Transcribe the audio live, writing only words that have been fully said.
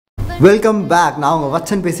Welcome back. நான் உங்கள்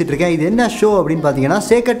வச்சன் பேசிகிட்டு இருக்கேன். இது என்ன ஷோ அப்படின்னு பார்த்தீங்கன்னா,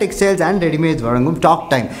 சேகர் டெக்ஸ்டைல்ஸ் அண்ட் ரெடிமேட்ஸ் வழங்கும் டாக்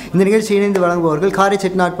டைம். இந்த நிகழ்ச்சி இணைந்து வழங்குபவர்கள் காரை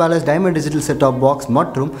Chettinad palace, diamond digital set of box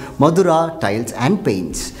மற்றும் Mathura tiles and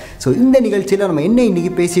paints. So இந்த நிகழ்ச்சியில் நம்ம என்ன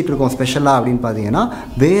இன்றைக்கி பேசிகிட்டு இருக்கோம் ஸ்பெஷலாக அப்படின்னு பார்த்தீங்கன்னா,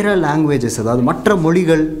 வேறு லாங்குவேஜஸ், அதாவது மற்ற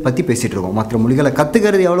மொழிகள் பற்றி பேசிகிட்டு இருக்கோம். மற்ற மொழிகளை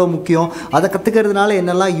கற்றுக்கிறது எவ்வளோ முக்கியம், அதை கற்றுக்கிறதுனால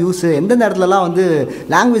என்னெல்லாம் யூஸு, எந்தெந்த இடத்துலலாம் வந்து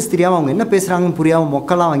லாங்குவேஜ் தெரியாமல் அவங்க என்ன பேசுகிறாங்கன்னு புரியாமல்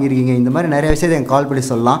மொக்கெல்லாம் வாங்கியிருக்கீங்க, இந்த மாதிரி நிறைய விஷயத்தை எனக்கு கால் பண்ணி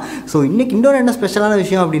சொல்லலாம். ஸோ இன்றைக்கி இன்னொரு என்ன ஸ்பெஷலான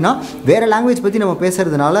விஷயம் அப்படின்னா, வேறு லாங்குவேஜ் பற்றி நம்ம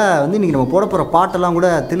பேசுகிறதுனால வந்து இன்றைக்கி நம்ம போட போகிற பாட்டெல்லாம் கூட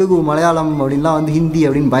தெலுங்கு, மலையாளம் அப்படின்லாம் வந்து ஹிந்தி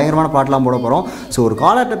அப்படின்னு பயங்கரமான பாட்டெலாம் போட போகிறோம். ஸோ ஒரு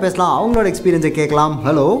காலர்கிட்ட பேசலாம், அவங்களோட எக்ஸ்பீரியன்ஸை கேட்கலாம்.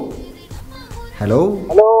 ஹலோ ஹலோ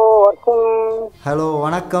ஹலோ ஹலோ,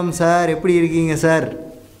 வணக்கம் சார், எப்படி இருக்கீங்க சார்?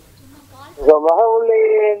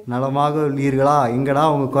 நலமாக உள்ளீர்களா? எங்கடா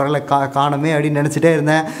உங்கள் குரலை காணமே அப்படின்னு நினச்சிட்டே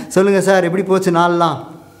இருந்தேன். சொல்லுங்கள் சார், எப்படி போச்சு நாள்லாம்?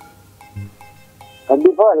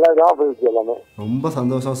 கண்டிப்பாக எல்லாரும் போயிடுச்சு, எல்லாமே ரொம்ப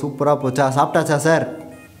சந்தோஷம், சூப்பராக போச்சா? சாப்பிட்டாச்சா சார்?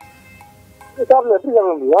 சாப்பிட எப்படி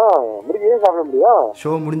சாப்பிட முடியும், முடிஞ்சதே சாப்பிட முடியும். ஷோ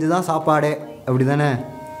முடிஞ்சுதான் சாப்பாடே, அப்படி தானே?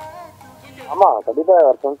 ஆமாம், கண்டிப்பாக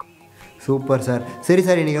வருஷம். Super sir. சரி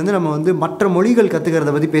சார், இன்றைக்கி வந்து நம்ம வந்து மற்ற மொழிகள்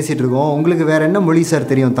கற்றுக்கிறத பற்றி பேசிகிட்டு இருக்கோம். உங்களுக்கு வேறு என்ன மொழி சார்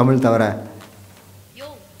தெரியும் தமிழ் தவிர?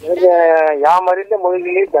 எனக்கு யாம் அறிந்த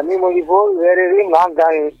மொழிகளில் தமிழ் மொழி போல் வேறு எதையும் நான்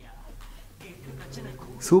காணி.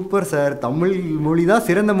 சூப்பர் சார், தமிழ் மொழி தான்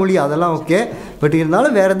சிறந்த மொழி, அதெல்லாம் ஓகே. பட்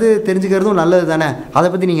இருந்தாலும் வேறு எது தெரிஞ்சுக்கிறதும் நல்லது தானே? அதை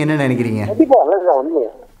பற்றி நீங்கள் என்ன நினைக்கிறீங்க? கண்டிப்பாக நல்லதுதான் உண்மை.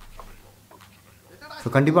 ஸோ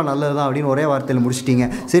கண்டிப்பாக நல்லது தான் அப்படின்னு ஒரே வார்த்தையில் முடிச்சிட்டிங்க.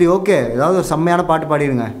 சரி, ஓகே, ஏதாவது ஒரு செம்மையான பாட்டு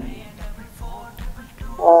பாடிடுங்க.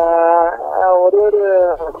 ஒரு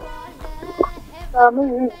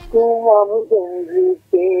தமிழுக்கும் அமுதே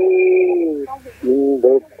இந்த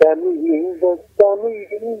தமிழ், இந்த தமிழ்,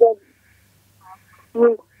 இந்த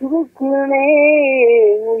உயர்வுக்குனே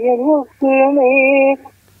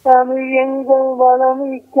தமிழ் எங்கள்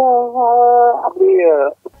வளமிக்கவா. அப்படி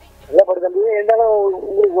நல்லா படி தம்பி. இருந்தாலும்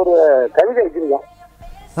உங்களுக்கு ஒரு கவிதை வச்சிருக்கேன்.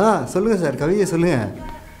 சொல்லுங்கள் சார், கவிதை சொல்லுங்கள்.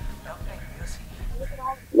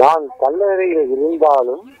 நான் கல்லறையில்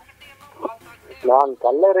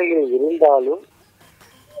இருந்தாலும்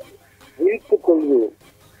விழித்துக் கொள்வேன்.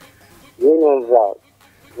 ஏனென்றால்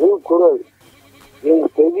உன் குரல் என்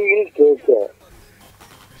செவியில் கேட்க.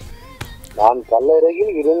 நான்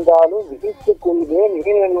கல்லறையில் இருந்தாலும் விழித்துக் கொள்வேன்.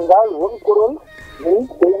 ஏனென்றால் உன் குரல் என்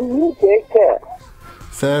செவியில் கேட்க.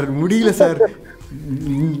 சார் முடியல சார்,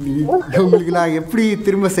 உங்களுக்கு நான் எப்படி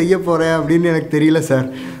திரும்ப செய்ய போகிறேன் அப்படின்னு எனக்கு தெரியல சார்.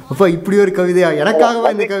 அப்போ இப்படி ஒரு கவிதையா? எனக்காகவா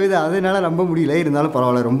இந்த கவிதை? அதனால நம்ப முடியல. இருந்தாலும்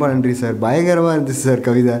பரவாயில்ல, ரொம்ப நன்றி சார், பயங்கரமாக இருந்துச்சு சார்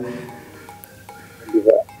கவிதை.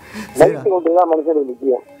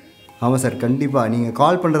 ஆமாம் சார், கண்டிப்பாக நீங்கள்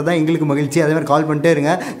கால் பண்ணுறது தான் எங்களுக்கு மகிழ்ச்சி. அதே மாதிரி கால் பண்ணிட்டே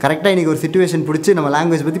இருங்க. கரெக்டாக இன்றைக்கி ஒரு சிச்சுவேஷன் பிடிச்சி நம்ம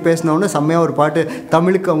லாங்குவேஜ் பற்றி பேசினோன்னு செம்மையாக ஒரு பாட்டு,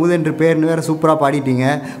 தமிழுக்கு அமுது என்று பேர்னு வேறு சூப்பராக பாடிட்டீங்க.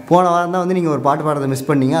 போன வாரம் தான் வந்து நீங்கள் ஒரு பாட்டு பாடுறதை மிஸ்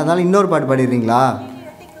பண்ணீங்க, அதனால் இன்னொரு பாட்டு பாடிடுறீங்களா?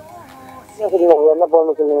 என்ன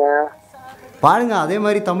பண்ண சொல்லுங்க, பாடுங்க. அதே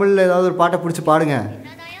மாதிரி தமிழில் ஏதாவது ஒரு பாட்டை பிடிச்சி பாடுங்க.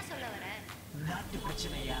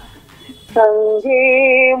 தங்கே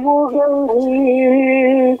முகங்கு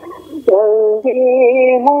தங்கே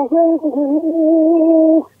முகங்கு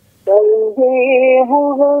தங்கே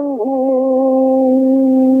முகங்கு.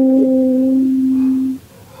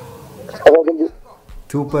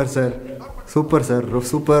 Super sir, super sir,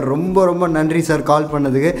 super. ரொம்ப ரொம்ப நன்றி சார் கால்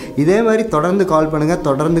பண்ணதுக்கு. இதே மாதிரி தொடர்ந்து கால் பண்ணுங்கள்,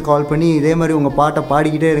 தொடர்ந்து கால் பண்ணி இதே மாதிரி உங்கள் பாட்டை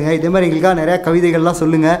பாடிக்கிட்டே இருங்க. இதே மாதிரி எங்களுக்காக நிறையா கவிதைகள்லாம்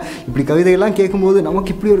சொல்லுங்கள். இப்படி கவிதைகள்லாம் கேட்கும்போது நமக்கு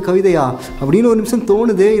இப்படி ஒரு கவிதையா அப்படின்னு ஒரு நிமிஷம்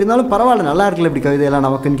தோணுது. இருந்தாலும் பரவாயில்ல, நல்லா இருக்குல்ல இப்படி கவிதையெல்லாம்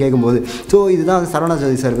நமக்குன்னு கேட்கும்போது. ஸோ இதுதான் சரவணா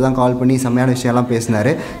ஜோதி சார் தான் கால் பண்ணி செம்மையான விஷயம்லாம்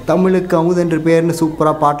பேசினார். தமிழுக்கு அமுதென்று பேர்னு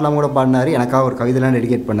சூப்பராக பாட்டெலாம் கூட பாடினார். எனக்காக ஒரு கவிதைலாம்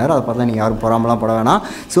டெடிகேட் பண்ணார். அதை பார்த்தா நீங்கள் யாரும் பொறாமலாம் பட வேணாம்.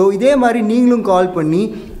 ஸோ இதே மாதிரி நீங்களும் கால் பண்ணி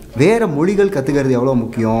வேறு மொழிகள் கற்றுக்கிறது எவ்வளோ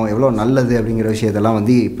முக்கியம், எவ்வளோ நல்லது அப்படிங்கிற விஷயத்தெல்லாம்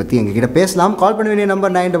வந்து பற்றி எங்ககிட்ட பேசலாம். கால் பண்ண வேண்டிய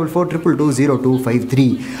நம்பர் 9442220253.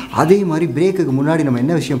 அதே மாதிரி பிரேக்குக்கு முன்னாடி நம்ம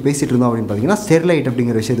என்ன விஷயம் பேசிகிட்டு இருந்தோம் அப்படின்னு பார்த்தீங்கன்னா, ஸ்டெர்லைட்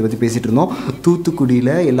அப்படிங்கிற விஷயத்தை பற்றி பேசிகிட்டு இருந்தோம்.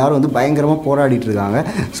 தூத்துக்குடியில் எல்லோரும் வந்து பயங்கரமாக போராடிட்டு இருக்காங்க.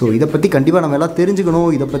 ஸோ இதை பற்றி கண்டிப்பாக நம்ம எல்லாம் தெரிஞ்சுக்கணும்,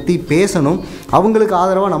 இதை பற்றி பேசணும், அவங்களுக்கு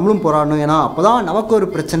ஆதரவாக நம்மளும் போராடணும். ஏன்னா அப்போ தான் நமக்கு ஒரு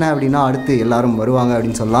பிரச்சனை அப்படின்னா அடுத்து எல்லோரும் வருவாங்க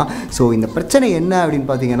அப்படின்னு சொல்லலாம். ஸோ இந்த பிரச்சனை என்ன அப்படின்னு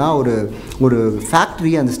பார்த்தீங்கன்னா, ஒரு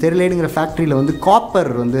ஃபேக்ட்ரி, அந்த ஸ்டெர்லைட்டுங்கிற ஃபேக்ட்ரியில் வந்து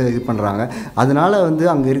காப்பர் வந்து இது பண்ணுறாங்க. அதனால் வந்து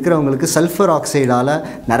அங்கே இருக்கிறவங்களுக்கு சல்ஃபர் ஆக்சைடால்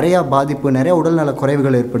நிறையா பாதிப்பு, நிறைய உடல்நல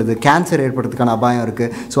குறைவுகள் ஏற்படுது, கேன்சர் ஏற்படுறதுக்கான அபாயம்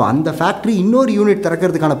இருக்குது. ஸோ அந்த ஃபேக்ட்ரி இன்னொரு யூனிட்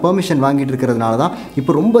திறக்கிறதுக்கான பெர்மிஷன் வாங்கிட்டு இருக்கிறதுனால தான்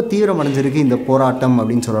இப்போ ரொம்ப தீவிரமடைஞ்சிருக்கு இந்த போராட்டம்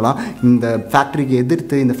அப்படின்னு சொல்லலாம். இந்த ஃபேக்ட்ரிக்கு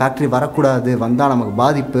எதிர்த்து, இந்த ஃபேக்ட்ரி வரக்கூடாது, வந்தால் நமக்கு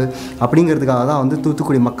பாதிப்பு அப்படிங்கிறதுக்காக தான் வந்து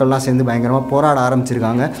தூத்துக்குடி மக்கள்லாம் சேர்ந்து பயங்கரமாக போராட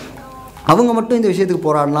ஆரம்பிச்சிருக்காங்க. அவங்க மட்டும் இந்த விஷயத்துக்கு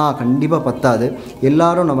போராடினா கண்டிப்பாக பத்தாது.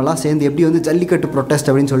 எல்லாரும் நம்மலாம் சேர்ந்து எப்படி வந்து ஜல்லிக்கட்டு ப்ரொட்டஸ்ட்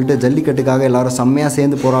அப்படின்னு சொல்லிட்டு ஜல்லிக்கட்டுக்காக எல்லாரும் செம்மையாக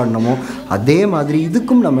சேர்ந்து போராடணுமோ அதே மாதிரி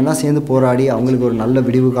இதுக்கும் நம்ம எல்லாம் சேர்ந்து போராடி அவங்களுக்கு ஒரு நல்ல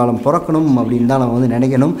விடிவு காலம் பிறக்கணும் அப்படின்னு தான் நம்ம வந்து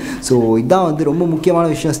நினைக்கணும். ஸோ இதான் வந்து ரொம்ப முக்கியமான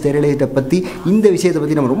விஷயம் ஸ்டெரிலைட்டை பற்றி. இந்த விஷயத்தை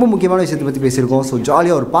பற்றி நம்ம ரொம்ப முக்கியமான விஷயத்தை பற்றி பேசியிருக்கோம். ஸோ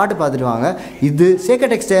ஜாலியாக ஒரு பாட்டு பார்த்துட்டு வாங்க. இது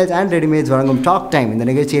சேகர் டெக்ஸ்டைல்ஸ் அண்ட் ரெடிமேட்ஸ் வழங்கும் டாக் டைம். இந்த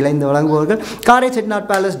நிகழ்ச்சியில் இந்த வழங்குபவர்கள் காரை Chettinad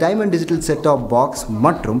palace, diamond digital set of box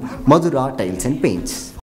மற்றும் மதுரா டைல்ஸ் அண்ட் பெயிண்ட்ஸ்.